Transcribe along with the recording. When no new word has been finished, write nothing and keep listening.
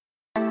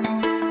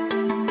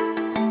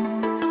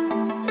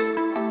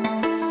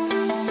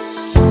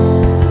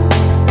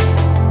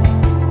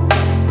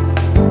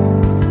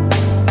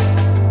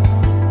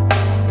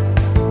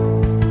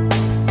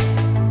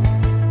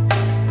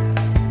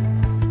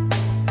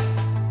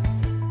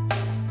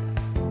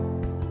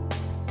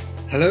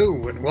Hello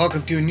and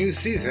welcome to a new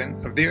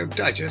season of the Arab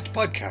Digest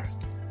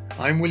podcast.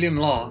 I'm William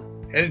Law,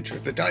 editor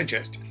of the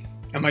Digest,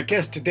 and my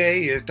guest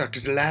today is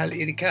Dr. Dalal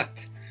Edikat.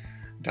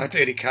 Dr.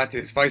 Edikat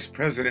is Vice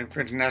President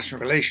for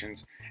International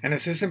Relations and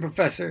Assistant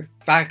Professor,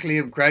 Faculty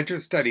of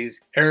Graduate Studies,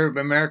 Arab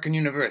American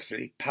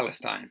University,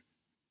 Palestine.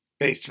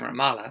 Based in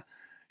Ramallah,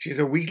 she is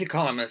a weekly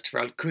columnist for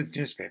Al-Quds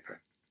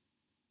newspaper.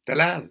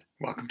 Dalal,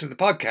 welcome to the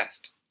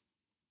podcast.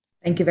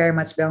 Thank you very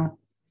much, Bill.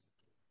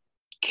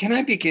 Can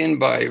I begin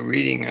by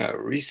reading a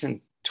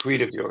recent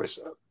tweet of yours?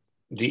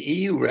 The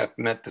EU rep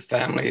met the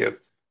family of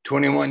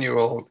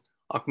 21-year-old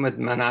Ahmed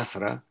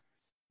Manasra,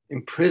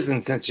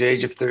 imprisoned since the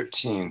age of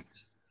 13,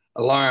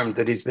 alarmed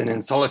that he's been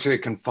in solitary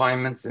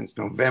confinement since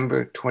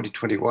November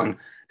 2021,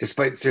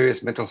 despite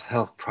serious mental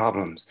health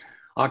problems.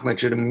 Ahmed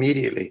should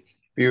immediately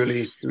be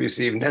released to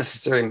receive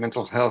necessary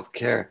mental health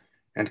care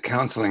and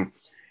counseling.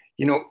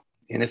 You know,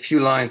 in a few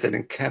lines that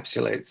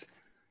encapsulates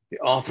the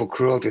awful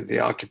cruelty of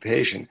the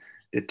occupation.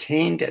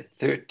 Detained at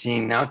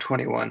 13, now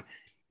 21,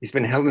 he's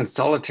been held in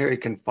solitary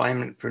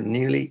confinement for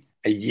nearly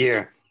a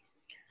year.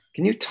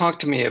 Can you talk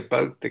to me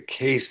about the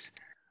case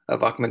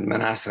of Ahmed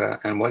Manasra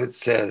and what it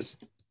says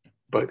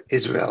about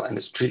Israel and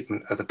its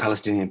treatment of the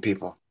Palestinian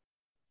people?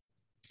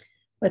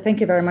 Well,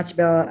 thank you very much,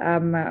 Bill.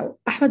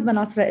 Ahmed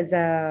Manasra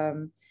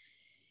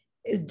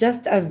is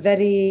just a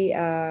very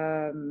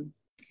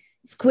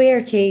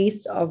square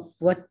case of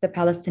what the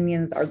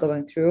Palestinians are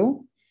going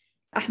through.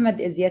 Ahmed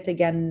is yet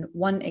again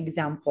one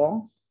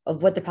example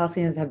of what the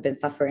Palestinians have been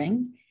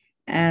suffering.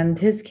 And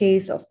his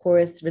case, of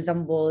course,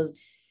 resembles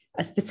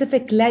a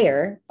specific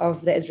layer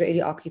of the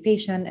Israeli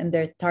occupation and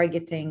their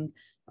targeting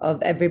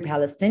of every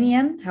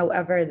Palestinian,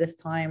 however, this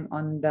time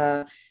on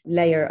the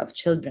layer of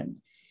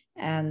children.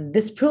 And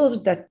this proves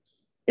that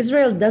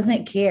Israel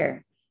doesn't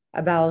care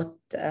about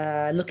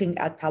looking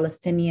at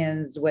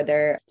Palestinians,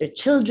 whether they're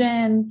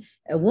children,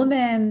 a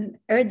woman,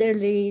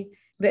 elderly.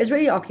 The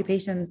Israeli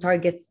occupation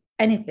targets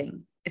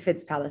anything if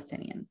it's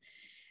Palestinian.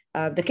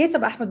 The case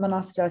of Ahmed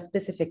Manasra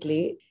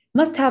specifically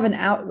must have an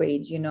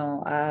outrage.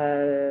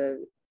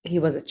 He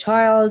was a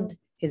child.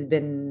 He's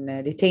been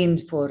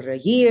detained for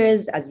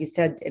years, as you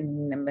said, in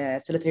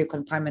solitary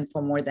confinement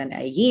for more than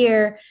a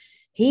year.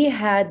 He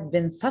had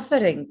been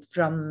suffering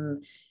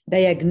from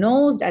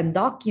diagnosed and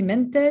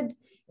documented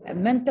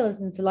mental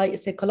and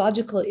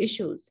psychological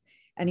issues.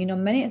 And,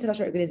 many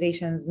international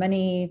organizations,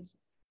 many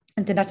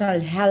international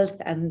health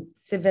and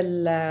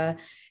civil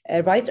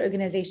rights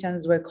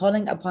organizations were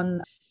calling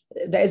upon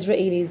the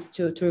Israelis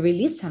to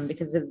release him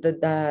because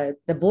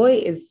the boy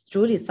is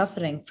truly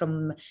suffering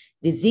from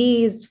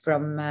disease,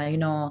 from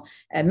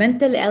a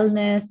mental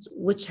illness,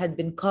 which had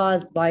been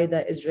caused by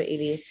the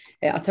Israeli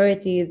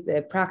authorities'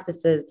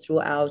 practices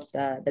throughout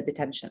the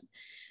detention.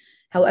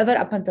 However,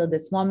 up until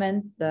this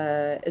moment,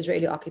 the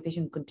Israeli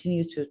occupation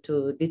continued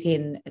to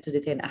detain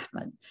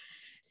Ahmed.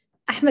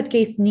 Ahmed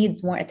case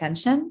needs more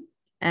attention.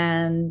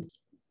 And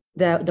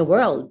the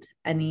world,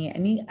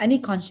 any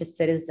conscious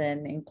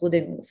citizen,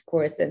 including, of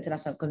course, the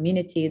international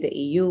community, the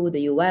EU,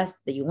 the US,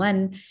 the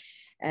UN,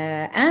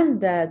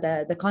 and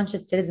the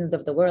conscious citizens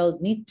of the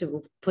world need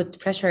to put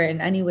pressure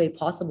in any way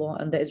possible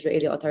on the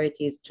Israeli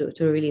authorities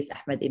to release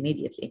Ahmed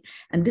immediately.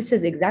 And this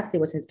is exactly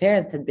what his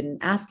parents had been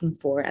asking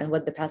for and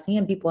what the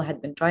Palestinian people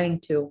had been trying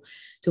to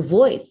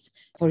voice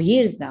for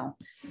years now.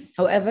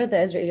 However,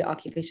 the Israeli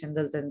occupation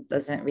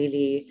doesn't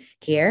really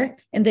care.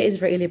 In the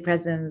Israeli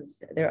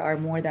prisons, there are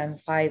more than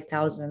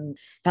 5,000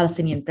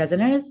 Palestinian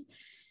prisoners.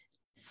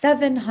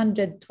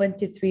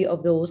 723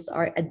 of those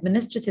are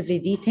administratively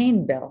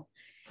detained, Bill.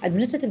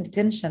 Administrative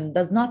detention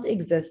does not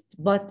exist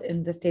but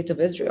in the state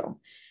of Israel.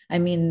 I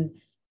mean,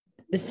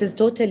 this is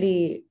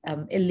totally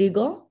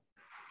illegal.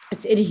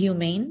 It's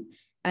inhumane.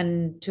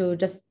 And to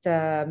just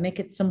make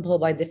it simple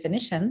by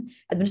definition,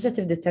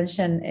 administrative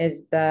detention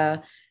is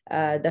the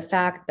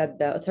fact that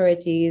the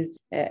authorities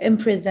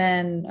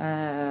imprison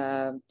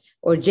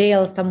or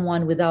jail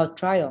someone without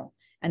trial.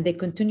 And they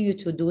continue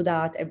to do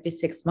that every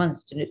 6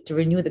 months, to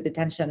renew the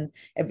detention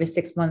every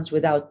 6 months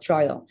without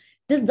trial.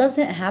 This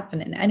doesn't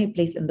happen in any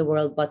place in the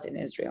world but in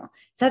Israel.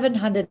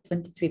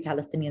 723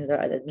 Palestinians are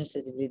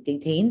administratively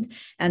detained.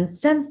 And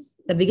since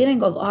the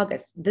beginning of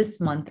August, this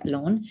month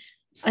alone,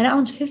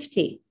 around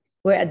 50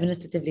 were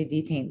administratively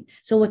detained.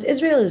 So what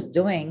Israel is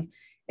doing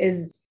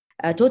is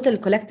a total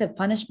collective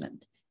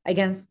punishment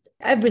against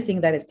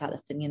everything that is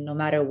Palestinian, no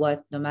matter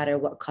what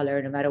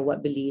color, no matter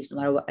what beliefs, no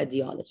matter what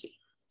ideology.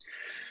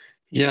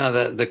 Yeah,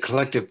 the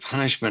collective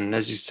punishment,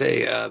 as you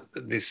say,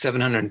 the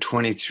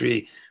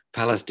 723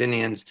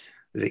 Palestinians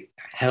they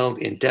held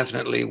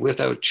indefinitely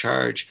without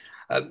charge.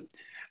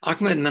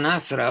 Ahmed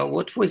Manasra,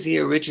 what was he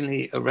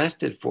originally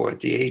arrested for at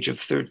the age of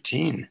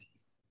 13?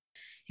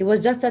 He was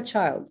just a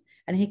child.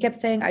 And he kept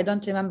saying, I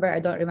don't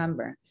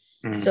remember.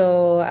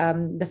 So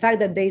the fact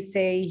that they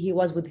say he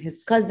was with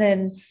his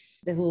cousin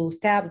who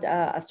stabbed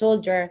a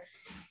soldier,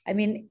 I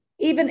mean,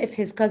 even if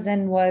his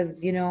cousin was,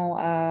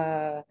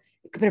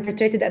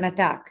 perpetrated an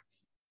attack,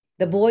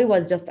 the boy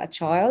was just a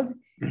child.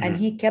 And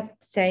he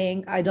kept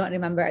saying, I don't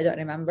remember, I don't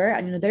remember.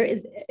 And there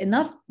is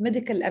enough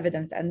medical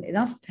evidence and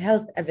enough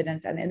health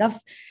evidence and enough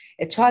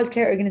child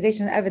care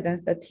organization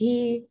evidence that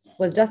he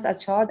was just a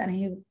child and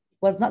he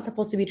was not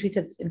supposed to be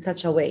treated in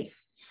such a way.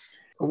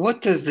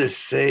 What does this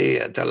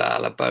say,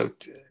 Dalal,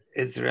 about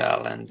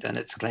Israel and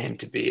its claim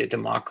to be a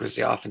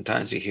democracy?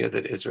 Oftentimes you hear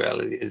that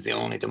Israel is the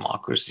only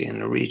democracy in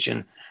the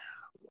region.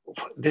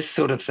 This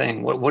sort of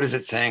thing, what is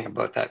it saying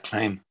about that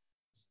claim?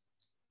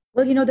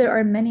 Well, there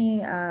are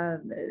many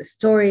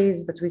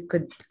stories that we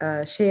could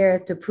share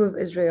to prove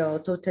Israel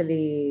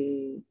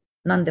totally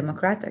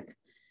non-democratic.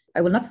 I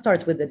will not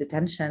start with the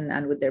detention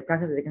and with their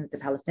practices against the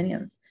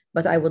Palestinians,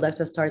 but I would like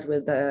to start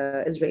with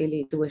the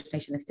Israeli Jewish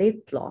nation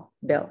state law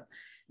bill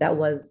that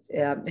was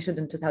issued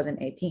in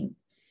 2018.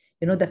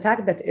 The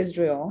fact that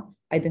Israel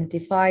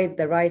identified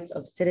the rights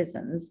of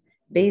citizens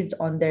based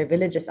on their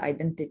religious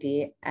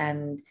identity,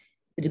 and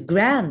it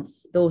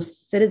grants those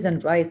citizen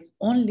rights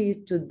only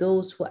to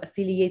those who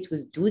affiliate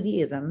with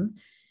Judaism,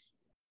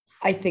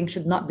 I think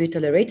should not be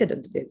tolerated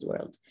in today's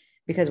world.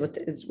 Because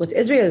what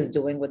Israel is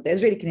doing, what the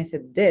Israeli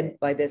Knesset did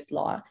by this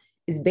law,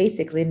 is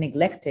basically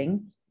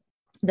neglecting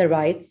the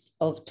rights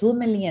of 2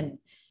 million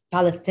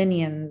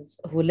Palestinians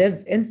who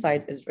live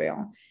inside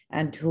Israel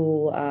and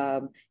who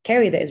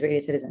carry the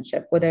Israeli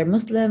citizenship, whether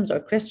Muslims or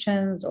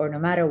Christians or no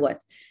matter what.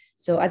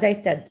 So as I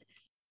said,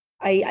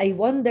 I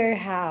wonder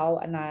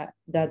how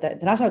the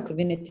international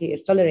community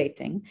is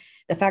tolerating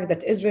the fact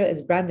that Israel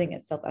is branding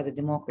itself as a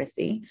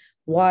democracy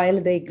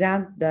while they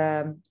grant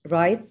the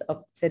rights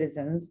of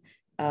citizens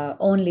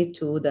only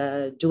to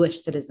the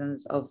Jewish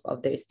citizens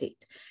of their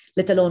state,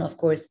 let alone, of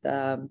course,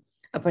 the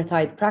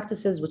apartheid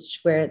practices,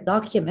 which were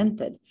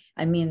documented.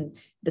 I mean,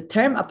 the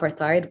term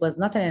apartheid was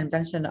not an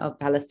invention of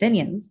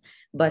Palestinians,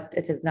 but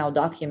it is now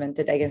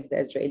documented against the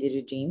Israeli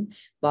regime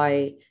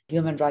by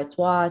Human Rights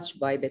Watch,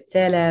 by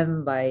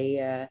B'Tselem,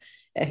 by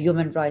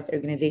human rights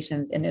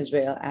organizations in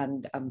Israel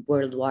and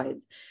worldwide.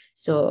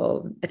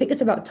 So I think it's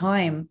about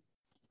time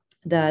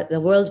that the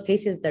world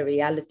faces the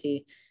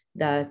reality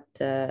that,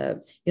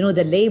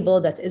 the label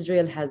that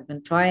Israel has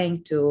been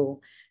trying to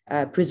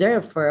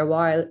preserve for a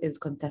while is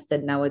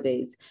contested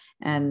nowadays.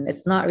 And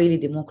it's not really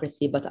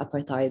democracy, but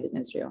apartheid in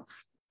Israel.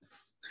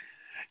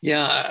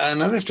 Yeah,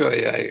 another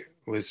story I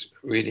was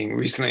reading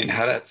recently in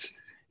Haaretz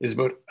is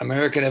about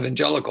American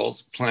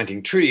evangelicals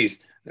planting trees,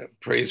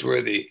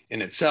 praiseworthy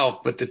in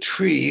itself, but the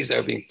trees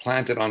are being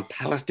planted on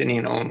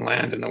Palestinian-owned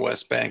land in the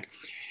West Bank.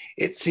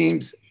 It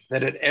seems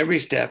that at every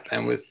step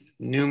and with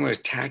numerous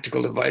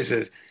tactical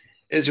devices,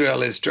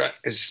 Israel is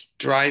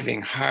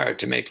striving hard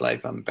to make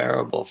life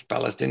unbearable for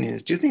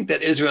Palestinians. Do you think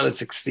that Israel is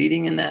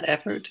succeeding in that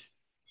effort?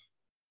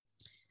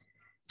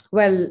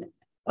 Well,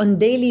 on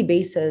daily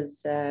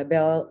basis,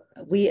 Bill,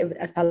 we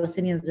as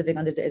Palestinians living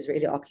under the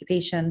Israeli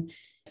occupation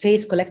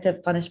face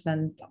collective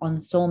punishment on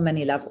so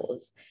many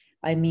levels.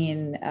 I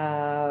mean,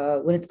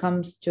 when it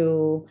comes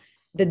to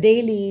the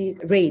daily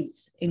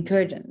raids,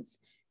 incursions,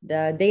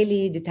 the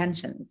daily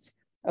detentions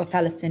of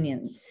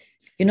Palestinians,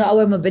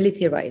 our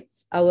mobility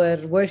rights, our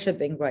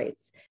worshiping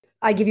rights.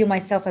 I give you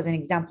myself as an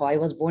example. I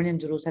was born in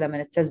Jerusalem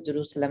and it says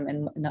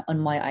Jerusalem on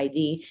my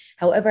ID.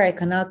 However, I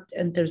cannot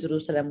enter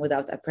Jerusalem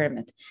without a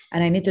permit.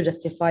 And I need to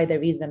justify the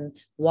reason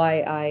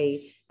why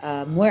I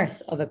am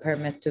worth of a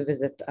permit to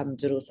visit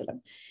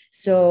Jerusalem.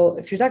 So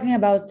if you're talking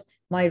about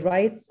my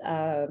rights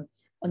on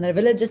a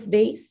religious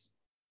base,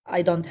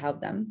 I don't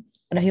have them.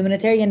 On a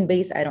humanitarian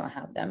base, I don't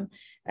have them.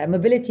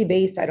 Mobility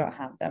base, I don't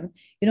have them.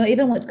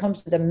 Even when it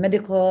comes to the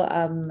medical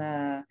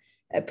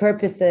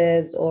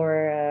purposes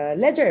or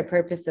leisure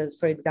purposes,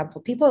 for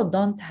example, people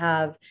don't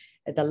have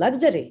the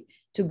luxury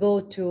to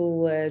go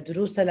to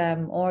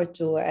Jerusalem or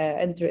to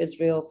enter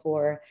Israel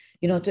for,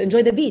 to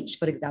enjoy the beach,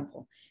 for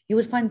example. You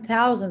would find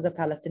thousands of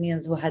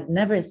Palestinians who had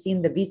never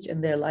seen the beach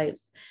in their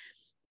lives.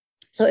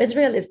 So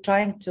Israel is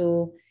trying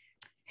to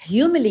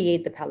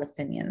humiliate the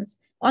Palestinians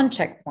on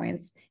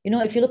checkpoints.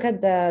 If you look at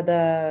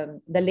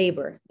the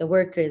labor, the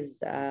workers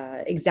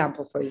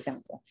example, for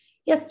example,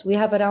 yes, we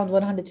have around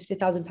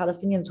 150,000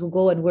 Palestinians who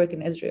go and work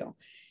in Israel.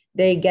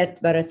 They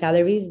get better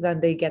salaries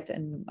than they get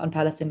on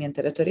Palestinian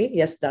territory.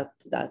 Yes, that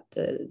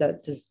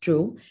is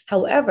true.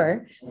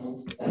 However,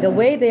 the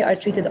way they are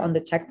treated on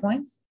the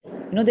checkpoints,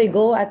 they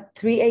go at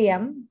 3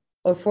 a.m.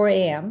 or 4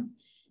 a.m.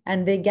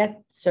 and they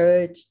get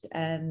searched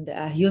and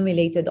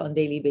humiliated on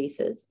daily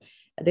basis.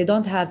 They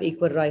don't have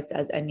equal rights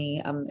as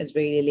any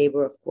Israeli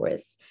labor, of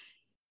course.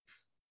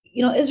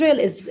 Israel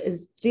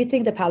is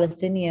treating the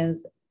Palestinians,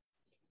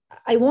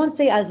 I won't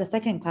say as a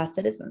second-class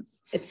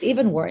citizens. It's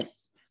even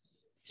worse.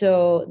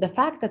 So the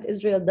fact that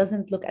Israel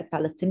doesn't look at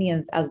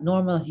Palestinians as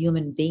normal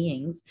human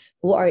beings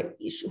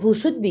who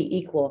should be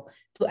equal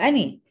to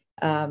any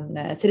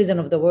citizen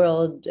of the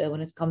world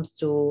when it comes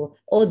to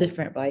all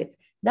different rights,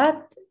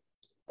 that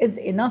is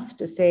enough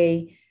to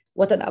say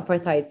what an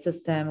apartheid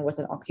system, what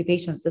an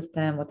occupation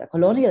system, what a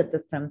colonial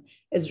system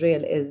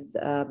Israel is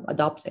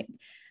adopting.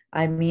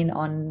 I mean,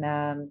 on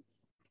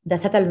the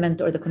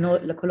settlement or the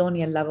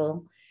colonial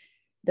level,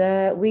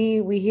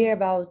 We hear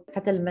about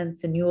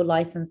settlements and new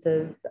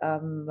licenses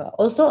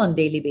also on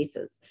daily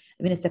basis.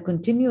 I mean, it's a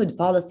continued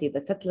policy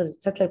that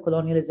settler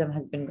colonialism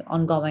has been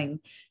ongoing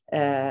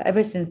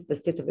ever since the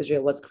State of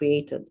Israel was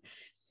created.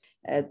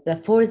 The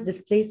forced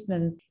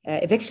displacement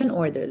eviction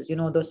orders,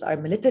 those are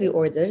military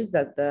orders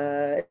that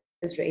the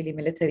Israeli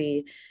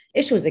military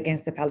issues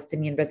against the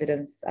Palestinian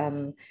residents.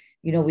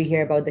 We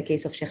hear about the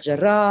case of Sheikh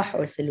Jarrah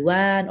or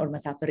Silwan or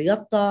Masafir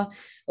Yatta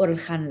or Al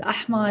Khan Al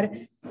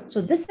Ahmar.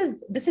 So this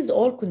is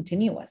all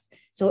continuous.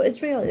 So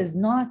Israel is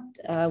not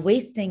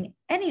wasting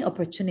any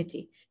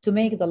opportunity to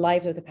make the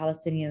lives of the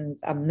Palestinians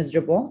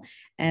miserable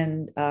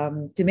and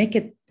to make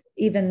it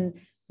even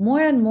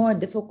more and more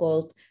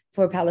difficult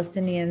for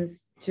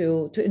Palestinians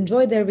to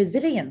enjoy their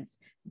resilience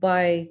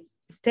by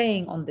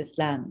staying on this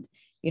land.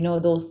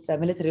 Those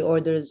military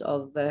orders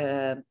of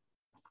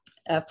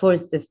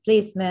forced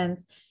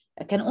displacements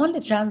can only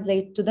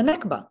translate to the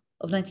Nakba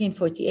of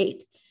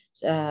 1948.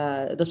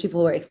 Those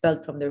people were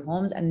expelled from their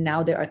homes and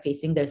now they are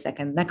facing their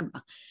second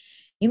Nakba.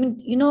 In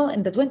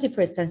the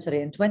 21st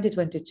century, in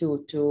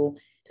 2022, to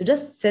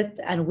just sit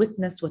and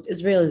witness what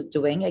Israel is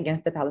doing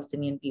against the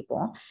Palestinian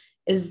people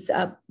is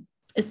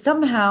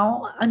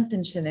somehow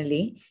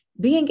unintentionally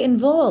being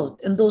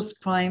involved in those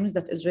crimes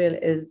that Israel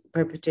is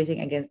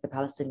perpetrating against the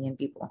Palestinian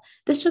people.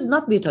 This should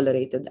not be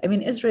tolerated. I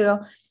mean,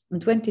 Israel in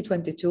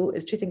 2022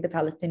 is treating the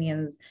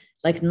Palestinians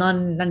like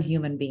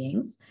non-human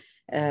beings.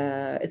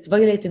 It's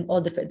violating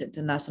all different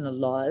international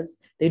laws,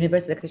 the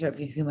Universal Declaration of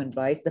Human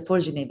Rights, the 4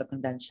 Geneva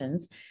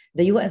Conventions,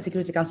 the UN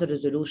Security Council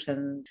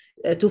resolutions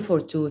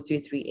 242,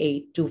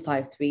 338,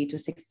 253,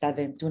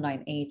 267,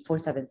 298,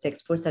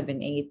 476,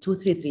 478,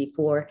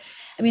 2334.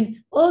 I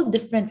mean, all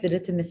different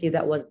legitimacy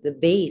that was the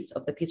base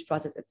of the peace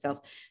process itself.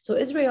 So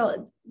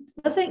Israel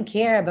doesn't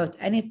care about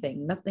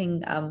anything,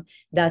 nothing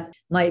that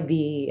might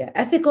be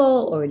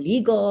ethical or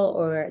legal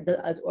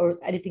or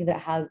anything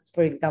that has,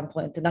 for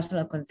example,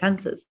 international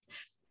consensus.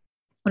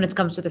 When it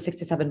comes to the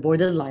 67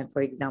 borderline,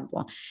 for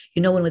example,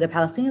 when the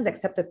Palestinians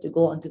accepted to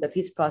go into the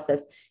peace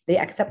process, they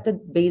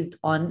accepted based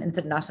on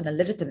international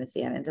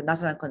legitimacy and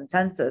international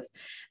consensus.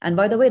 And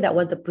by the way, that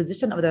was the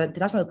position of the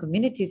international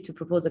community to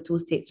propose a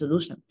 2-state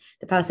solution.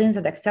 The Palestinians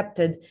had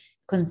accepted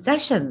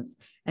concessions.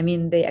 I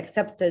mean, they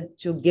accepted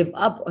to give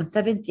up on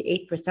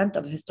 78%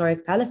 of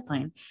historic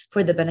Palestine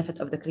for the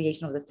benefit of the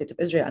creation of the State of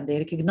Israel. And they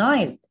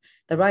recognized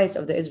the right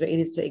of the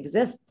Israelis to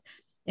exist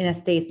in a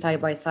state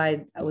side by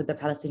side with the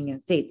Palestinian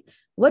state.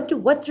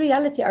 What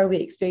reality are we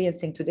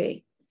experiencing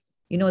today?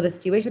 The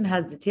situation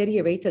has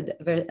deteriorated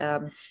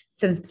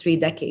since 3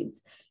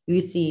 decades. You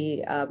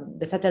see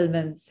the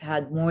settlements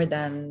had more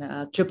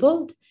than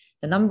tripled.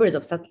 The numbers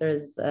of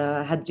settlers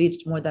had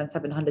reached more than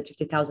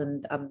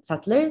 750,000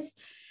 settlers,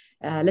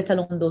 let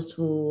alone those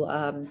who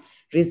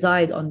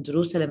reside on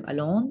Jerusalem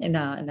alone in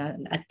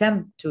an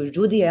attempt to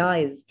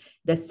Judaize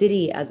the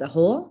city as a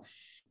whole.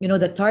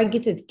 The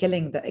targeted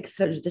killing, the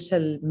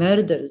extrajudicial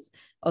murders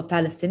of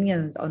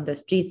Palestinians on the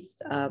streets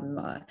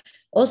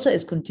also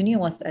is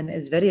continuous and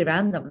is very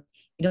random.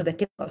 The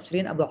killing of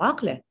Shireen Abu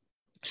Akleh.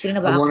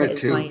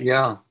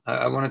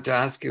 I wanted to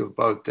ask you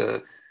about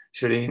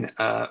Shireen,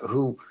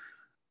 who,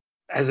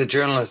 as a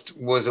journalist,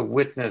 was a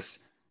witness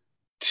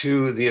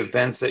to the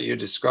events that you're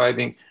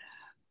describing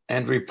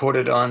and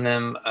reported on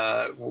them,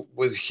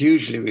 was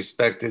hugely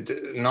respected,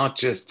 not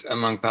just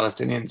among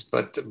Palestinians,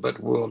 but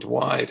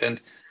worldwide.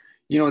 And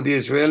the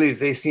Israelis,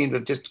 they seem to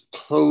have just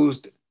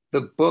closed the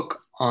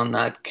book on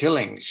that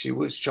killing. She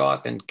was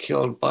shot and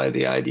killed by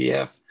the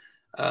IDF.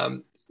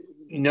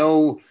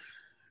 No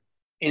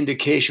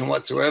indication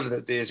whatsoever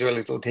that the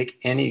Israelis will take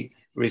any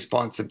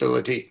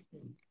responsibility.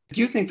 Do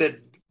you think that,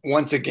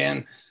 once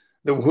again,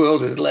 the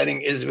world is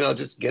letting Israel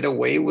just get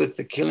away with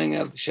the killing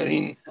of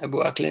Shireen Abu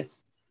Akleh?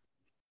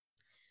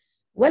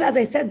 Well, as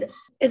I said,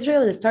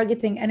 Israel is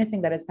targeting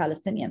anything that is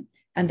Palestinian.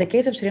 And the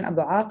case of Shireen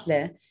Abu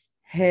Akleh,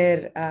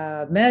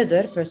 her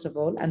murder, first of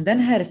all, and then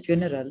her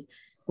funeral,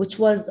 which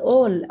was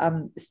all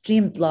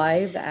streamed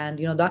live and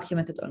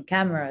documented on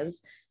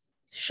cameras,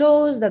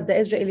 shows that the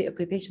Israeli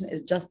occupation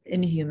is just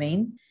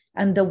inhumane.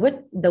 And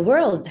the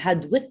world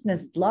had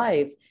witnessed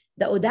live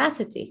the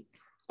audacity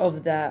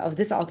of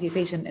this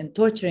occupation in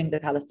torturing the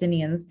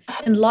Palestinians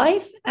in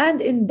life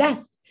and in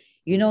death.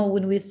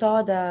 When we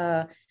saw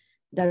the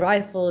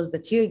rifles, the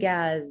tear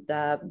gas,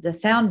 the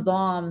sound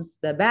bombs,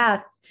 the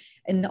bats,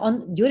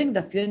 during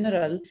the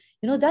funeral,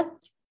 that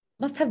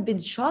must have been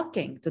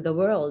shocking to the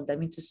world. I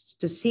mean,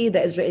 to see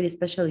the Israeli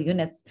special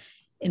units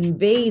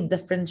invade the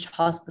French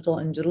hospital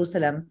in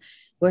Jerusalem,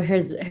 where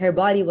her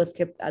body was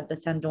kept at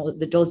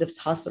the Joseph's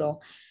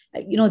Hospital.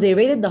 They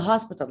raided the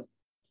hospital.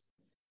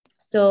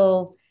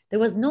 So there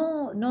was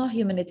no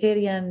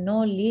humanitarian,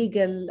 no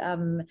legal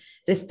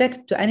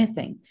respect to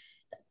anything.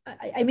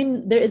 I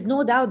mean, there is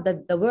no doubt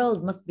that the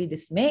world must be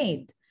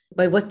dismayed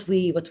by what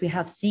we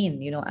have seen,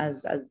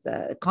 as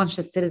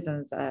conscious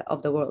citizens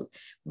of the world.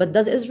 But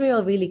does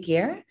Israel really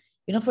care?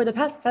 For the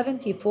past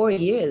 74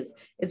 years,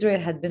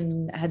 Israel had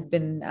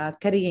been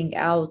carrying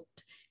out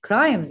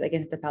crimes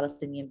against the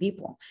Palestinian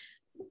people.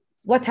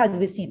 What had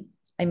we seen?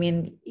 I mean,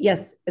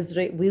 yes,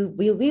 Israel,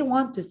 we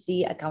want to see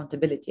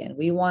accountability, and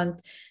we want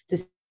to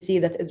see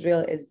that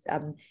Israel is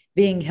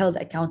being held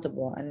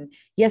accountable. And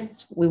yes,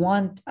 we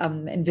want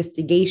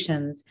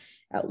investigations,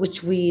 which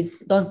we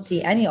don't see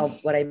any of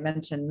what I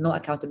mentioned: no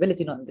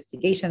accountability, no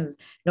investigations,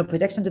 no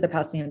protection to the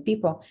Palestinian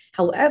people.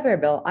 However,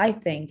 Bill, I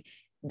think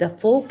the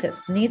focus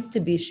needs to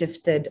be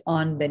shifted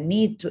on the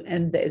need to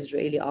end the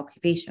Israeli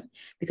occupation,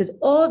 because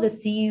all the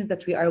scenes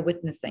that we are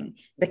witnessing,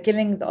 the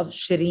killings of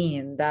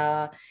Shireen, the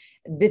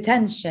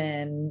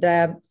detention, the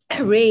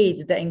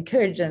raids, the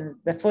incursions,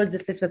 the forced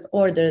displacement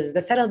orders,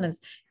 the settlements,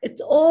 it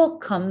all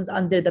comes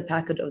under the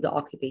package of the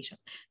occupation.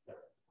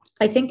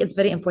 I think it's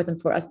very important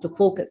for us to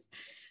focus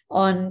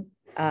on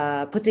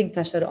putting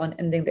pressure on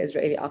ending the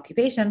Israeli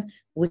occupation,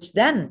 which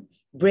then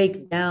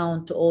breaks down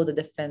to all the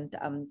different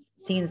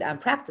scenes and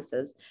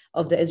practices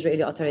of the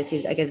Israeli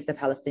authorities against the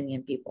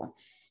Palestinian people.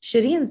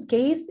 Shireen's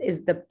case is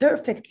the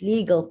perfect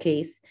legal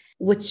case,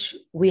 which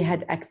we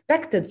had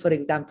expected, for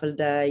example,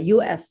 the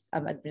US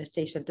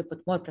administration to put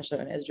more pressure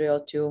on Israel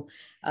to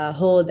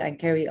hold and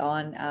carry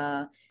on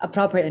a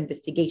proper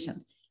investigation.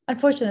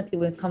 Unfortunately,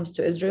 when it comes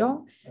to Israel,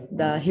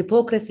 the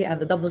hypocrisy and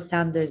the double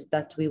standards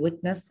that we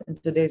witness in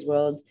today's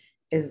world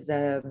is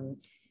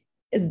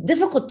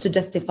difficult to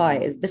justify,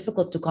 is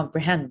difficult to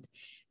comprehend.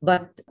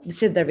 But this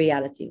is the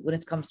reality. When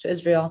it comes to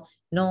Israel,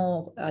 no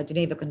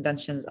Geneva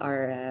Conventions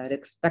are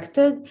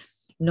respected.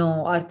 No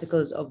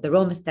articles of the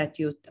Rome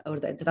Statute or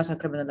the International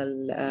Criminal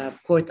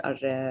Court are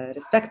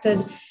respected.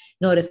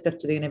 No respect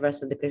to the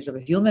Universal Declaration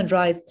of Human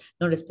Rights.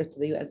 No respect to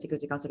the UN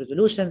Security Council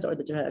resolutions or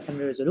the General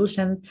Assembly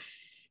resolutions.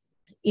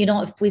 You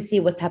know, if we see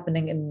what's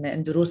happening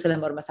in Jerusalem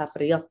or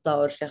Masafir Yatta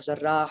or Sheikh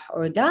Jarrah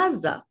or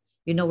Gaza,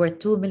 you know, where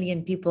 2 million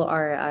people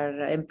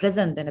are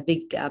imprisoned in a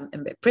big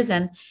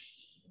prison,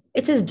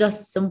 it is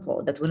just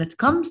simple that when it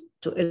comes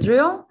to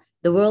Israel,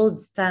 the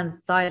world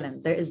stands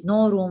silent. There is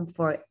no room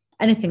for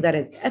anything that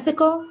is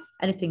ethical,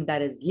 anything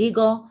that is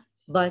legal.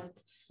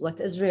 But what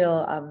Israel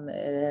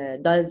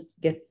does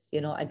gets,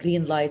 you know, a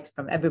green light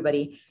from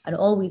everybody, and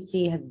all we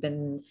see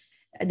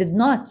did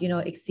not, you know,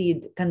 exceed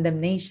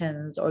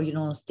condemnations or, you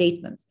know,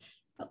 statements.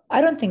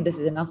 I don't think this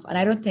is enough, and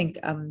I don't think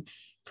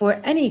for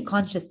any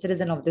conscious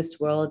citizen of this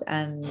world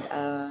and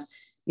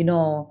you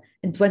know,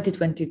 in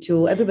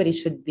 2022, everybody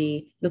should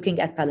be looking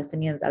at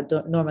Palestinians as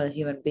normal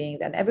human beings,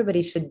 and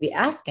everybody should be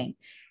asking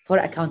for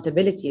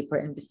accountability, for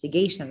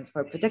investigations,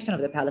 for protection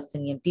of the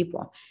Palestinian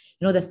people.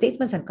 You know, the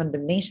statements and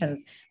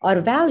condemnations are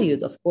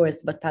valued, of course,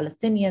 but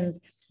Palestinians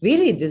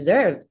really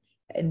deserve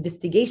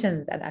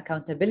investigations and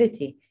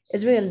accountability.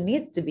 Israel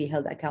needs to be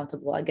held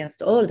accountable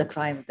against all the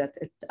crimes that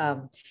it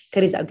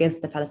carries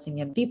against the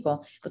Palestinian people.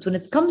 But when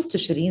it comes to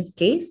Shireen's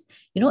case,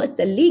 you know, it's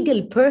a legal,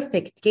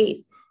 perfect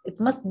case. It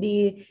must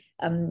be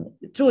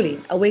truly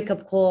a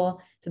wake-up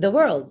call to the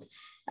world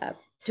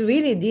to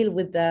really deal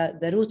with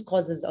the root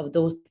causes of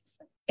those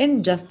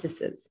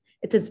injustices.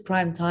 It is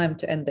prime time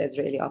to end the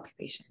Israeli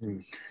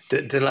occupation.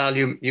 Dalal,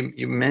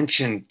 you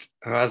mentioned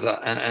Gaza,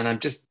 and I'm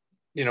just,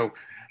 you know,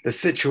 the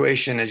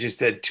situation, as you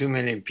said, 2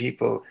 million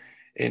people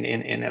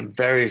in a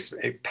very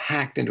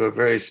packed into a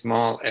very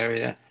small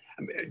area.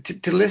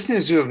 To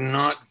listeners who have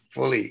not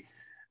fully,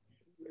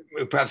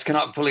 perhaps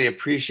cannot fully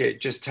appreciate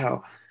just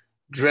how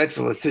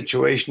dreadful the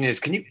situation is,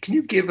 can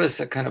you give us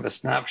a kind of a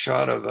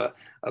snapshot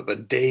of a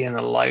day in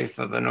the life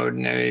of an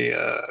ordinary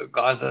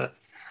Gaza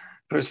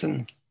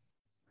person?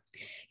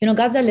 You know,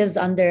 Gaza lives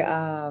under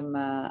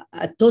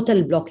a total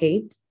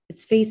blockade.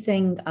 It's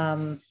facing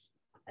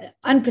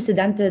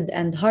unprecedented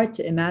and hard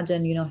to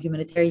imagine, you know,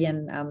 humanitarian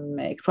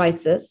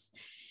crisis.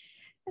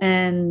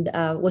 And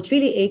what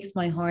really aches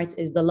my heart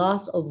is the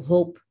loss of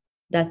hope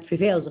that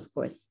prevails, of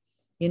course.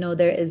 You know,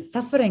 there is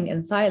suffering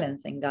in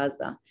silence in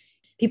Gaza.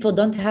 People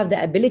don't have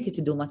the ability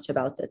to do much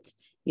about it.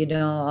 You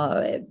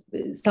know,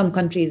 some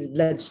countries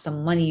pledge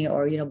some money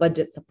or, you know,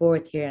 budget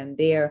support here and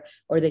there,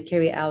 or they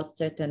carry out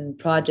certain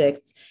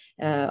projects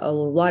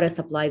or water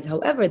supplies.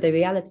 However, the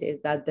reality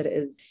is that there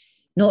is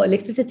no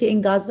electricity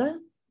in Gaza,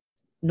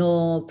 no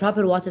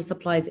proper water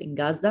supplies in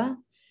Gaza,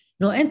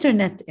 no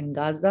internet in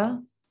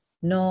Gaza,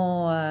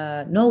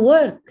 no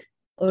work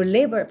or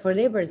labor for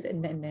laborers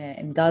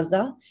in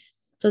Gaza.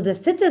 So the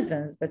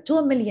citizens, the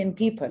 2 million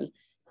people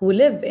who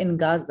live in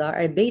Gaza,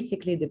 are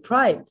basically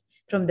deprived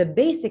from the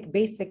basic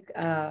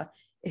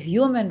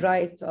human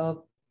rights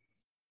of,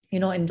 you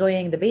know,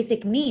 enjoying the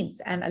basic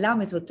needs. And allow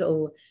me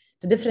to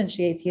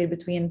differentiate here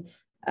between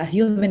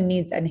human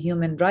needs and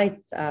human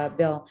rights,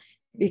 Bill,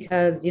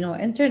 because, you know,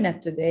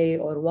 internet today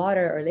or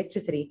water or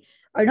electricity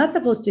are not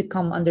supposed to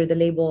come under the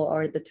label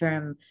or the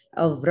term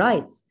of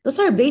rights. Those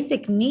are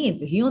basic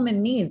needs,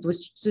 human needs,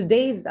 which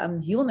today's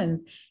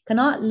humans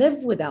cannot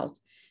live without.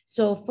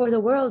 So for the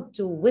world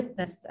to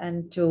witness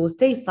and to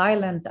stay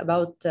silent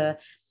about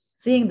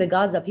seeing the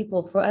Gaza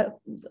people for,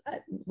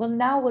 well,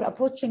 now we're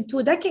approaching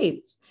 2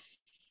 decades,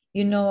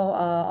 you know,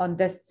 on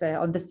this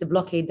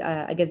blockade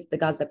against the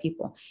Gaza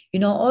people. You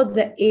know, all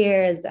the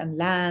airs and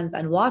lands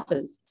and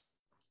waters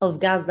of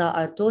Gaza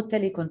are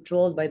totally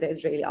controlled by the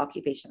Israeli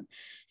occupation.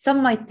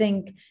 Some might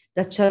think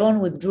that Sharon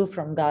withdrew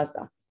from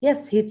Gaza.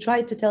 Yes, he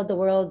tried to tell the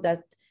world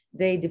that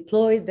they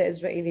deployed the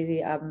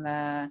Israeli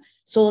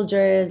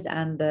soldiers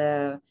and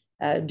the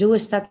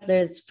Jewish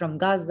settlers from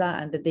Gaza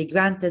and that they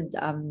granted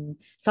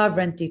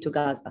sovereignty to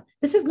Gaza.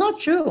 This is not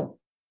true.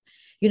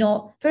 You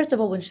know, first of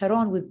all, when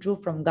Sharon withdrew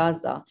from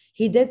Gaza,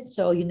 he did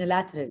so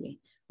unilaterally,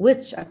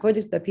 which,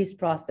 according to the peace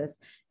process,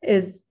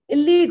 is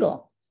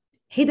illegal.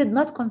 He did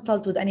not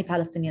consult with any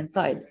Palestinian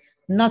side,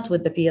 not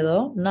with the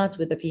PLO, not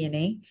with the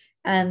PNA.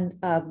 And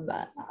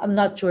I'm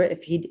not sure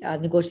if he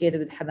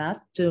negotiated with Hamas.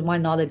 To my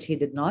knowledge, he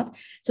did not.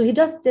 So he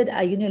just did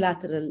a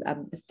unilateral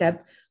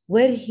step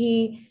where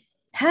he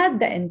had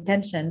the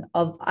intention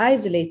of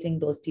isolating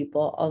those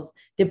people, of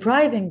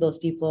depriving those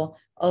people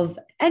of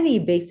any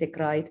basic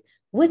right,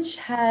 which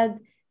had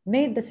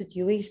made the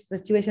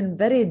situation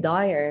very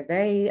dire,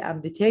 very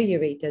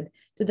deteriorated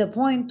to the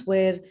point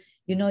where,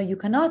 you know, you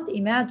cannot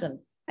imagine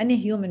any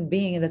human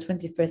being in the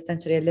 21st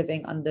century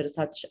living under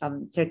such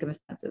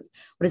circumstances.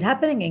 What is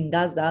happening in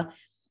Gaza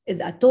is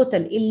a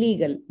total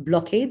illegal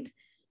blockade,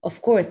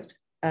 of course,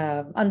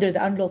 under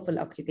the unlawful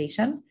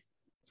occupation.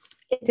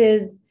 It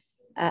is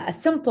a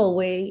simple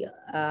way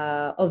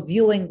of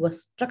viewing what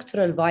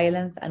structural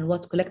violence and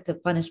what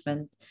collective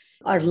punishment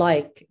are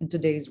like in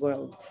today's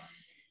world.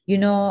 You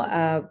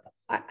know,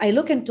 I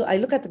look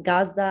at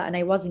Gaza, and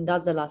I was in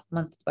Gaza last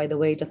month, by the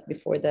way, just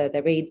before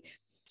the raid.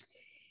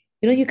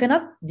 You know, you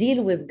cannot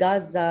deal with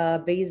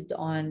Gaza based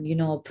on, you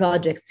know,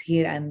 projects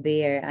here and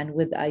there and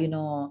with, you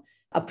know,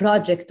 a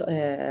project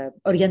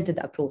oriented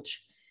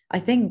approach. I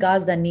think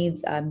Gaza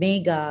needs a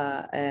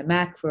mega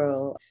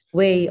macro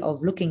way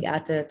of looking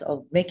at it,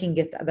 of making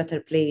it a better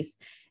place.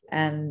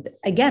 And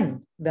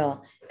again,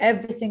 Bill,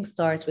 everything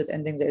starts with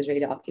ending the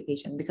Israeli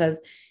occupation, because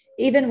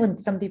even when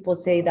some people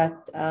say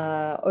that,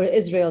 or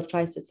Israel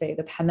tries to say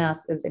that Hamas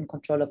is in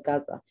control of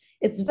Gaza,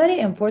 it's very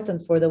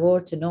important for the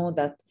world to know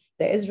that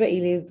the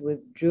Israelis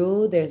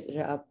withdrew their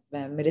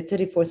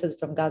military forces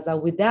from Gaza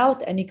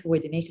without any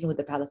coordination with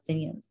the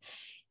Palestinians,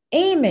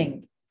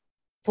 aiming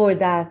for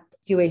that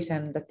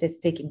situation that is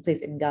taking place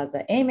in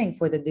Gaza, aiming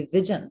for the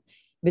division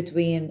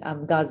between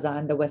Gaza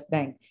and the West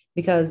Bank,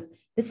 because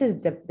this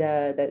is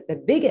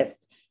the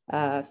biggest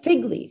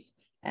fig leaf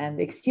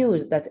and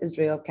excuse that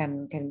Israel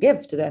can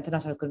give to the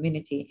international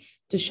community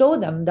to show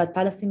them that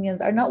Palestinians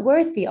are not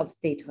worthy of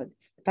statehood.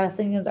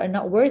 Palestinians are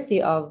not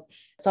worthy of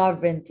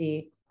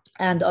sovereignty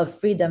and of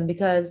freedom,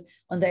 because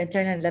on the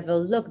internal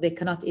level, look, they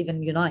cannot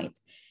even unite.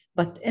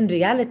 But in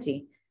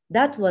reality,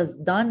 that was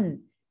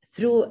done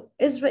through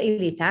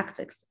Israeli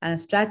tactics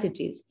and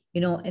strategies,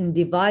 you know, in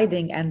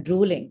dividing and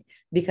ruling,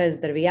 because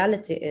the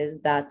reality is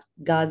that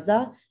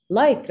Gaza,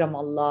 like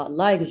Ramallah,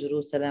 like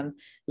Jerusalem,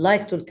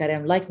 like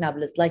Tulkarem, like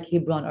Nablus, like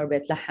Hebron or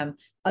Beit Lahem,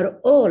 are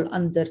all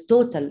under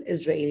total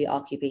Israeli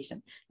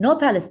occupation. No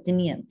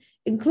Palestinian,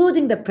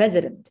 including the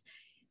president,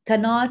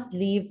 cannot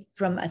leave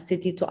from a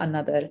city to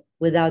another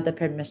without the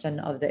permission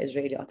of the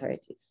Israeli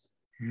authorities.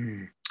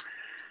 You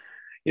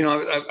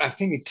know, I'm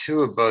thinking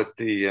too about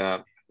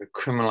the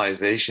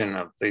criminalization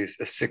of these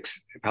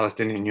 6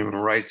 Palestinian human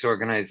rights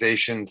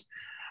organizations.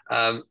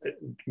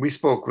 We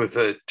spoke with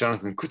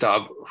Jonathan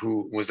Kutab,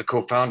 who was a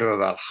co-founder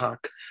of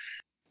Al-Haq,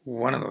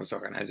 one of those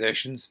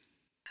organizations,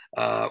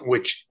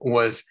 which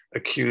was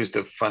accused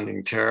of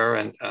funding terror.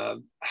 And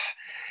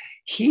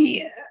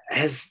he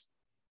has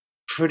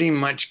pretty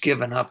much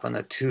given up on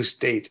the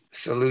 2-state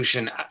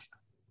solution.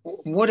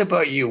 What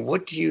about you?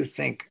 What do you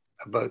think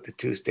about the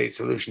 2-state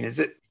solution? Is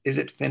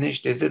it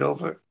finished? Is it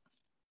over?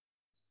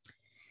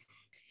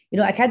 You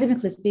know,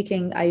 academically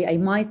speaking, I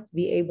might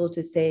be able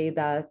to say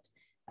that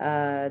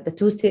the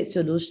 2-state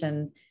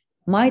solution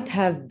might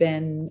have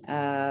been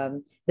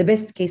the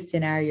best case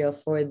scenario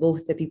for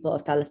both the people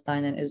of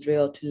Palestine and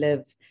Israel to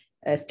live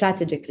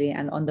strategically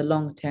and on the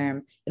long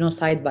term, you know,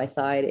 side by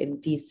side in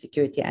peace,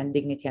 security, and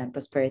dignity and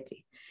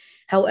prosperity.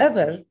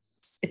 However,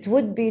 it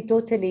would be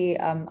totally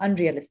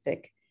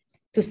unrealistic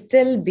to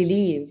still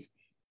believe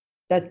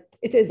that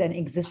it is an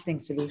existing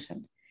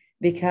solution,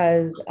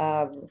 because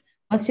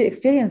once you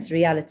experience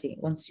reality,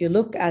 once you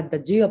look at the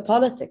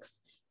geopolitics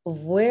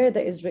of where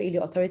the Israeli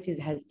authorities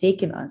has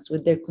taken us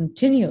with their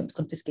continued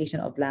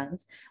confiscation of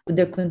lands, with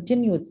their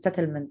continued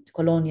settlement,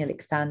 colonial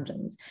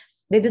expansions,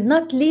 they did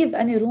not leave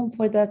any room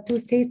for the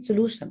 2-state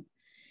solution.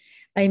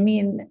 I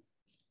mean,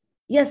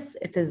 yes,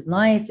 it is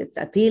nice, it's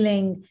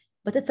appealing,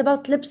 but it's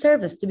about lip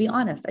service, to be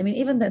honest. I mean,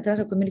 even the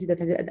international community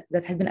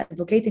that has been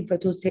advocating for a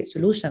 2-state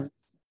solution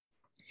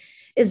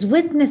is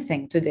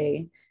witnessing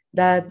today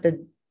that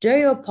the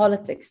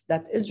geopolitics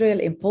that Israel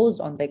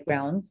imposed on the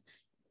grounds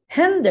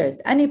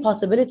hindered any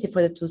possibility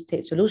for the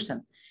 2-state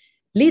solution,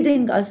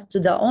 leading us to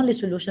the only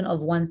solution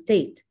of one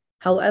state,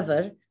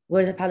 however,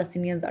 where the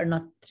Palestinians are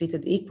not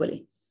treated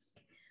equally.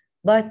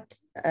 But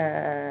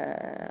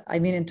I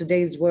mean, in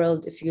today's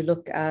world, if you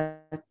look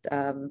at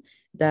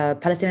the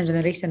Palestinian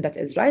generation that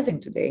is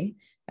rising today,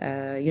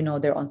 you know,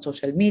 they're on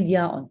social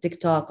media, on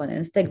TikTok, on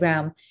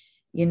Instagram,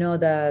 you know,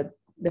 the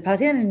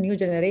Palestinian new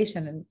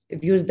generation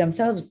views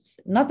themselves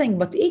nothing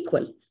but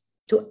equal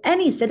to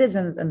any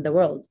citizens in the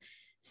world.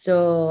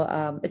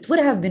 So it would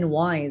have been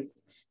wise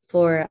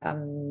for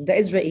the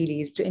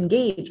Israelis to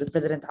engage with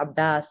President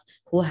Abbas,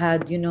 who had,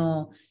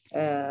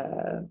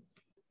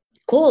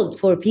 called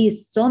for peace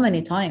so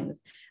many times.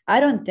 I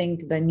don't think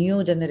the new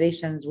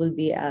generations will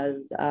be as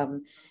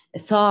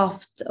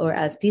soft or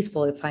as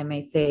peaceful, if I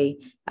may say,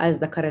 as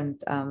the current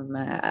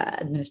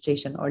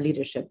administration or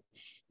leadership.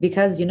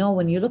 Because,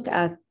 when you look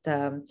at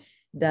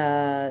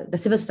the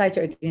civil society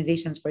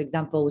organizations, for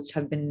example, which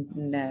have been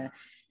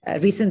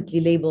recently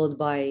labeled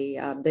by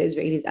the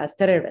Israelis as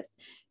terrorists,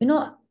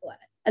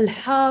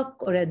 Al-Haq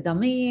or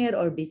Al-Damir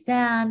or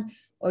Bisan,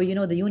 or,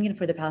 the Union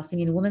for the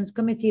Palestinian Women's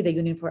Committee, the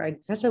Union for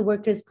Agricultural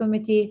Workers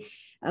Committee,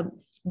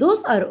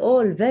 those are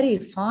all very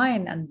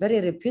fine and very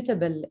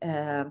reputable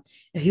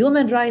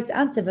human rights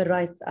and civil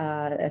rights,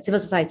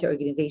 civil society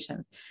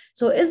organizations.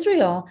 So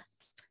Israel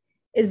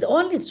is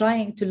only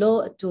trying to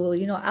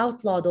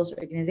outlaw those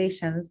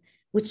organizations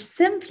which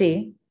simply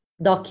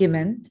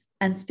document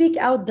and speak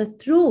out the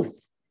truth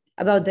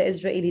about the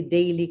Israeli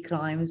daily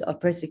crimes of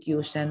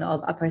persecution,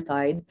 of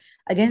apartheid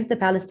against the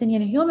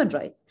Palestinian human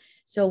rights.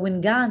 So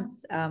when Gantz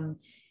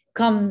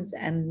comes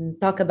and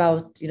talk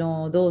about,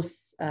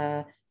 those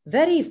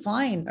very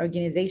fine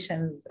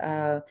organizations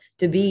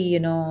to be,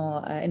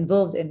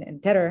 involved in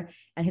terror,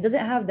 and he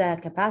doesn't have the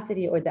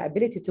capacity or the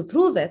ability to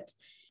prove it,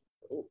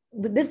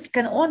 this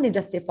can only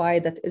justify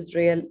that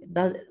Israel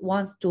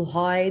wants to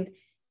hide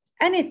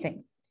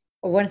anything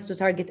or wants to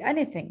target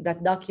anything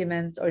that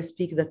documents or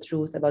speak the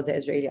truth about the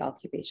Israeli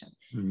occupation.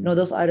 Mm-hmm.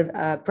 Those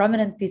are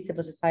prominent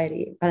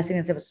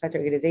Palestinian civil society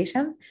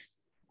organizations.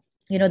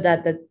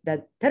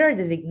 That terror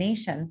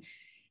designation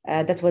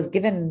that was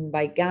given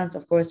by Gantz,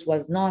 of course,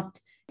 was not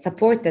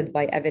supported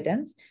by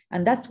evidence.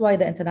 And that's why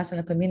the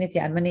international community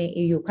and many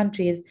EU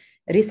countries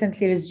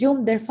recently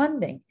resumed their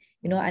funding.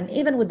 And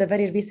even with the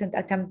very recent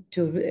attempt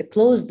to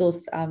close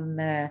those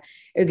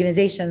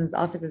organizations'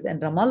 offices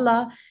in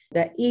Ramallah,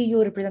 the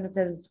EU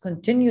representatives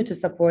continue to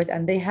support,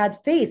 and they had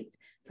faced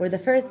for the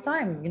first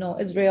time,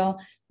 Israel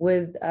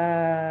with,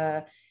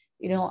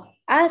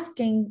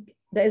 asking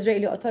the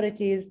Israeli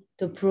authorities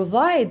to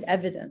provide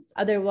evidence.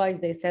 Otherwise,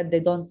 they said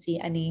they don't see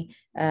any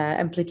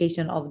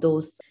implication of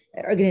those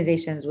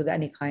organizations with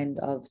any kind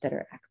of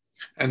terror acts.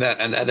 And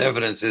that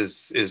evidence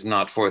is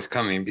not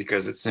forthcoming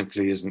because it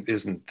simply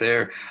isn't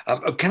there.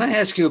 Can I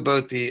ask you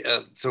about the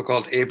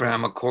so-called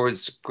Abraham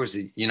Accords? Of course,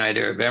 the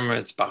United Arab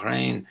Emirates,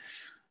 Bahrain,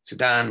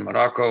 Sudan,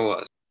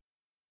 Morocco,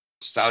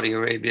 Saudi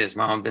Arabia's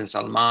Mohammed bin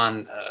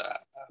Salman,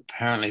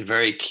 apparently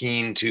very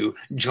keen to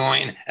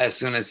join as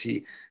soon as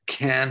he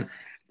can.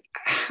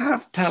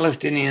 Have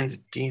Palestinians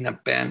been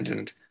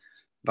abandoned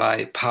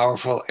by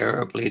powerful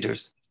Arab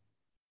leaders?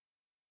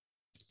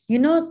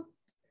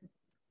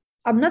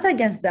 I'm not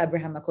against the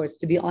Abraham Accords,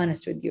 to be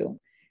honest with you,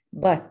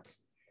 but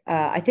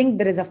I think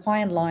there is a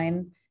fine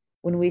line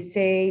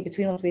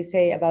between what we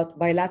say about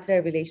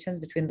bilateral relations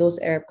between those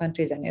Arab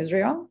countries and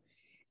Israel,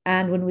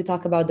 and when we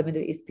talk about the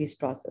Middle East peace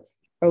process,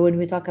 or when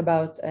we talk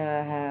about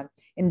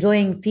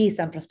enjoying peace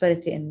and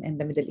prosperity in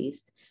the Middle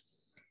East.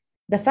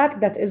 The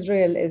fact that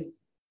Israel is,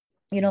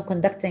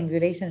 conducting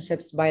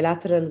relationships,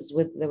 bilaterals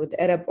with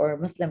Arab or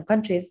Muslim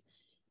countries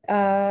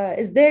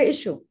is their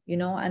issue,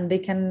 and they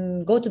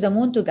can go to the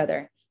moon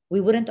together. We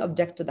wouldn't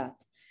object to that.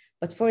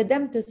 But for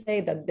them to say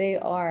that they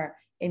are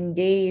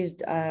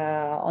engaged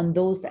on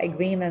those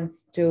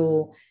agreements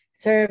to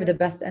serve the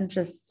best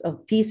interests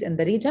of peace in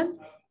the region,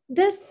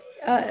 this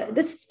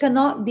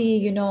cannot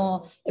be,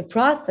 a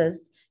process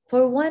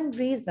for one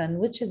reason,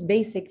 which is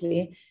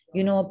basically,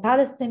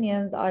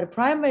 Palestinians are a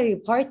primary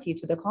party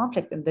to the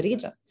conflict in the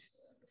region.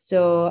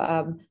 So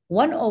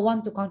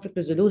 101 to conflict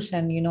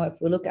resolution, if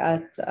we look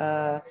at,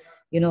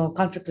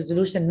 conflict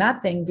resolution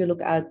mapping, you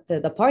look at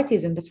the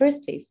parties in the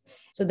first place.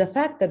 So the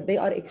fact that they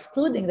are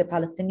excluding the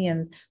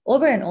Palestinians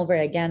over and over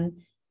again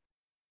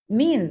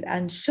means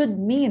and should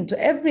mean to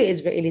every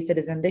Israeli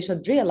citizen, they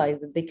should realize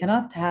that they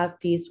cannot have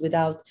peace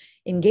without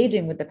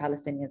engaging with the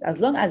Palestinians.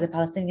 As long as the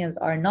Palestinians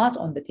are not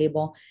on the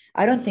table,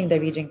 I don't think the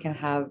region can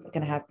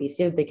have peace.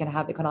 Yes, they can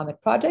have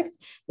economic projects,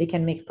 they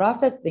can make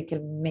profits, they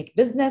can make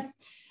business,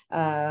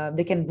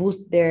 they can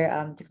boost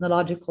their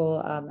technological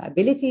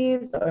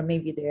abilities, or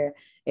maybe their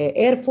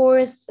air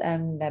force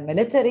and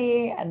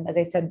military. And as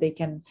I said, they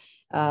can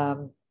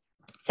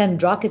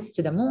send rockets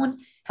to the moon.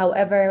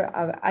 However,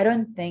 I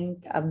don't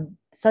think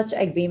such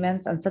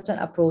agreements and such an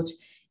approach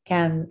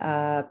can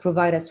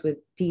provide us with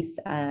peace,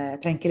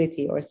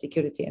 tranquility, or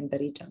security in the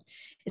region.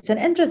 It's an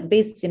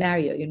interest-based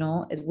scenario,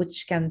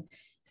 which can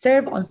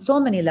serve on so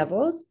many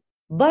levels,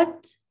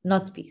 but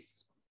not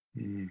peace.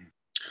 Mm.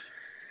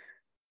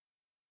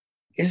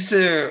 Is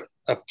there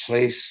a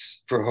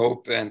place for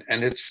hope? And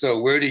if so,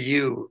 where do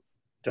you,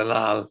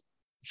 Dalal,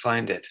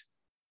 find it?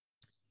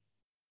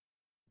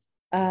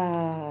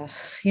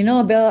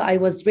 Bill, I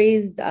was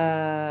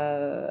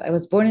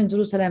born in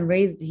Jerusalem,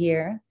 raised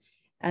here.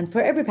 And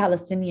for every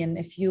Palestinian,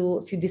 if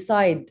you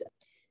decide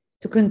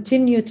to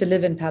continue to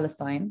live in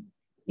Palestine,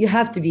 you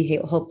have to be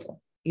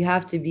hopeful. You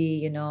have to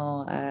be,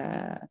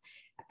 I'm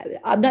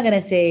not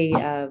going to say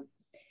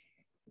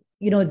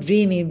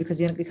dreamy, because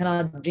you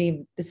cannot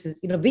dream. This is,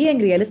 being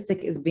realistic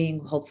is being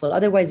hopeful.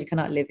 Otherwise, you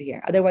cannot live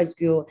here. Otherwise,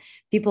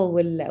 people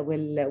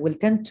will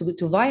tend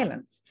to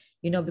violence,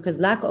 because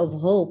lack of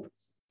hope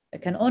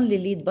can only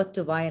lead but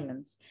to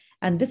violence.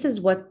 And this is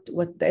what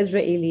the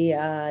Israeli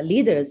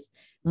leaders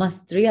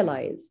must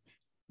realize.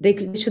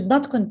 They should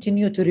not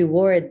continue to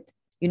reward,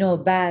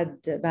 bad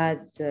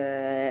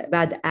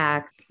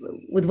acts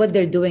with what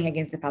they're doing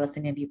against the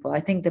Palestinian people. I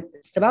think that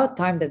it's about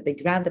time that they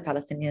grant the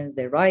Palestinians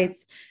their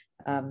rights,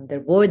 their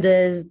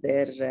borders,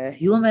 their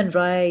human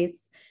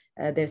rights,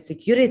 their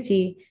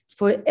security.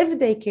 For if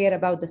they care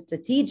about the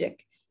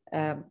strategic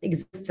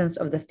existence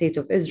of the state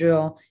of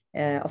Israel,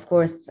 of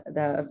course,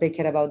 if they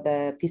care about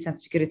the peace and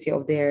security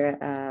of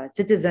their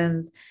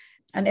citizens,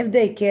 and if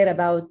they care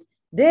about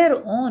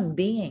their own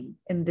being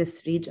in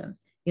this region,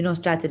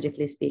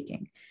 strategically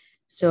speaking.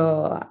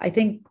 So I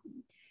think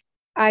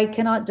I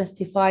cannot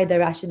justify the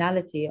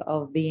rationality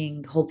of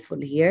being hopeful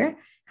here.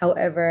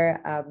 However,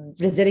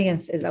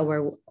 resilience is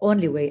our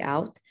only way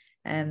out.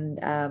 And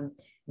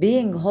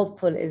being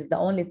hopeful is the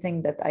only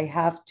thing that I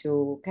have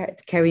to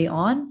carry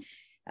on,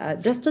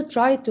 just to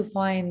try to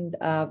find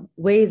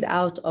ways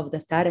out of the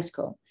status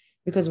quo.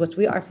 Because what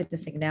we are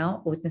witnessing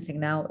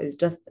now is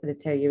just a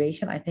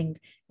deterioration. I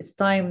think it's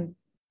time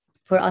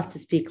for us to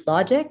speak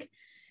logic.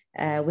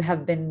 We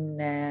have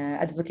been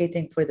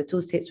advocating for the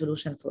two-state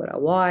solution for a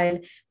while.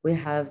 We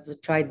have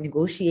tried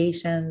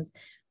negotiations.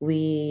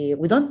 We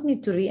don't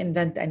need to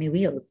reinvent any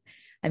wheels.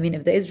 I mean,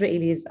 if the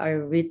Israelis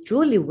are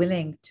truly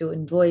willing to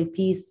enjoy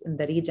peace in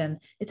the region,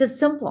 it is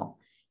simple.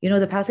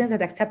 The Palestinians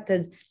had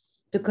accepted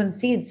to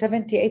concede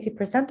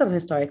 70-80% of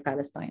historic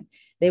Palestine.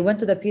 They went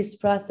to the peace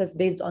process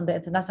based on the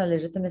international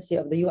legitimacy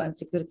of the UN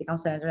Security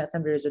Council and General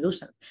Assembly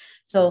resolutions.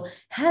 So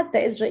had the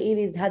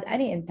Israelis had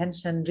any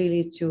intention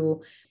really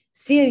to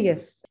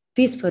serious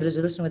peaceful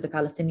resolution with the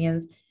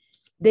Palestinians,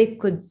 they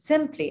could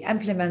simply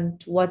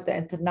implement what the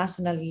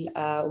international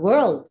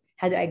world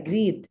had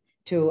agreed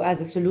to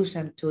as a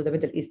solution to the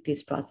Middle East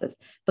peace process.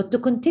 But to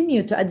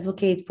continue to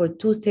advocate for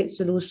two-state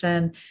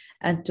solution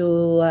and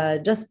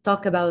to just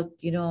talk about,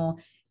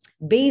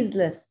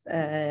 baseless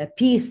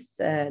peace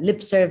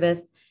lip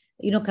service,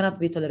 cannot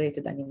be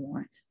tolerated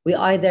anymore. We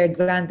either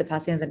grant the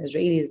Palestinians and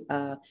Israelis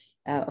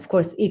of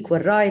course, equal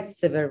rights,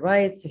 civil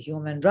rights,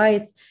 human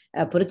rights,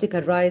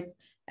 political rights,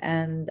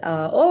 and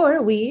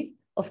or we,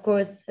 of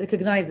course,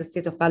 recognize the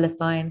state of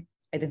Palestine,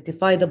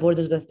 identify the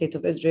borders of the state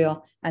of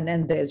Israel, and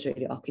end the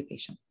Israeli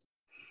occupation.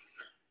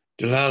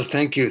 Dalal,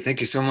 thank you.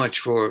 Thank you so much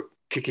for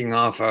kicking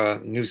off a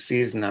new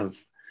season of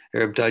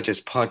Arab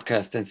Digest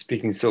podcast and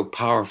speaking so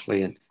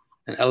powerfully and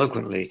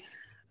eloquently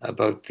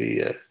about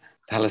the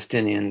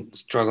Palestinian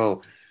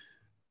struggle.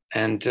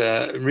 And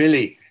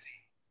really,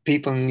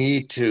 people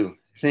need to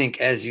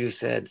think, as you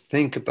said,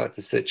 think about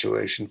the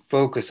situation,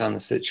 focus on the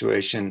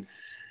situation,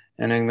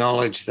 and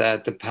acknowledge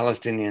that the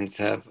Palestinians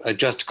have a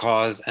just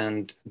cause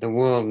and the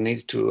world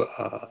needs to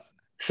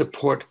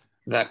support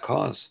that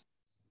cause.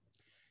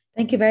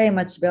 Thank you very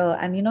much, Bill.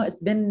 And it's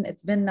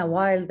been a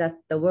while that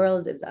the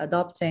world is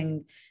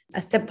adopting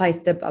a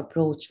step-by-step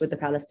approach with the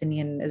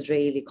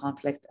Palestinian-Israeli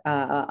conflict,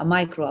 a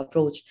micro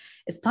approach.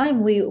 It's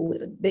time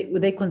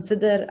they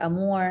consider a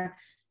more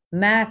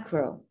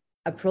macro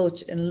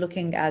approach in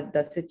looking at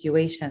the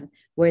situation,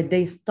 where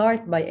they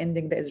start by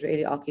ending the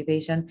Israeli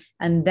occupation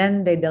and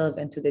then they delve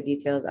into the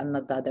details and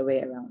not the other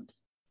way around.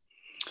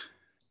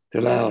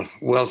 Dalal,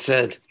 well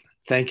said.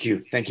 Thank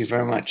you. Thank you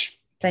very much.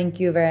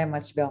 Thank you very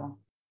much, Bill.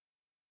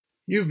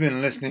 You've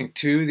been listening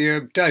to the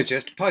Arab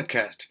Digest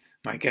podcast.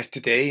 My guest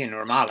today in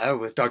Ramallah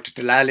was Dr.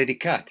 Dalal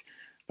Edikat,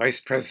 Vice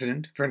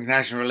President for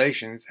International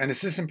Relations and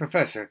Assistant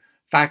Professor,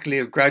 Faculty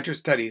of Graduate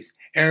Studies,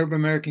 Arab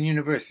American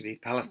University,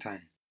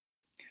 Palestine.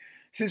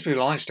 Since we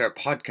launched our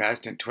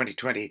podcast in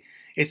 2020,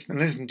 it's been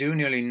listened to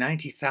nearly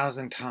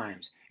 90,000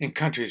 times in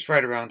countries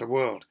right around the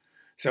world.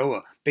 So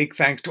a big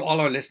thanks to all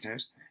our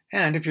listeners.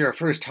 And if you're a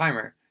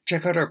first-timer,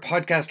 check out our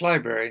podcast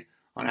library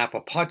on Apple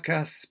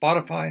Podcasts,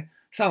 Spotify,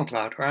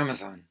 SoundCloud, or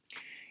Amazon.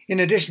 In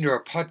addition to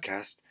our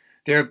podcast,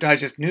 the Arab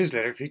Digest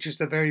newsletter features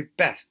the very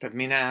best of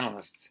MENA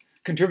analysts,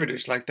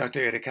 contributors like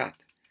Dr. Edikat.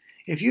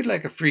 If you'd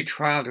like a free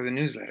trial to the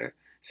newsletter,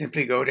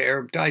 simply go to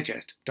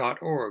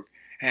arabdigest.org.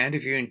 And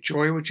if you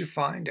enjoy what you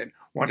find and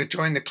want to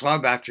join the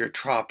club after your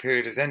trial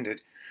period has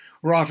ended,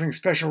 we're offering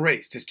special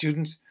rates to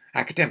students,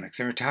 academics,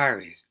 and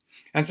retirees.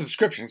 And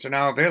subscriptions are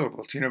now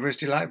available to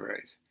university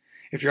libraries.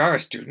 If you are a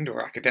student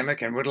or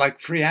academic and would like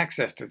free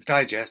access to the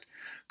digest,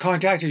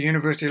 contact your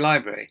university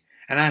library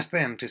and ask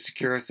them to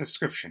secure a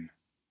subscription.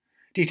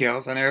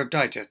 Details on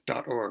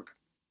arabdigest.org.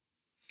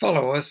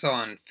 Follow us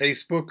on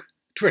Facebook,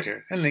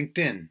 Twitter, and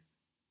LinkedIn.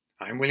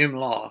 I'm William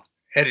Law,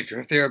 editor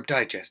of the Arab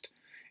Digest,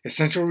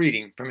 essential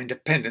reading from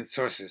independent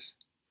sources.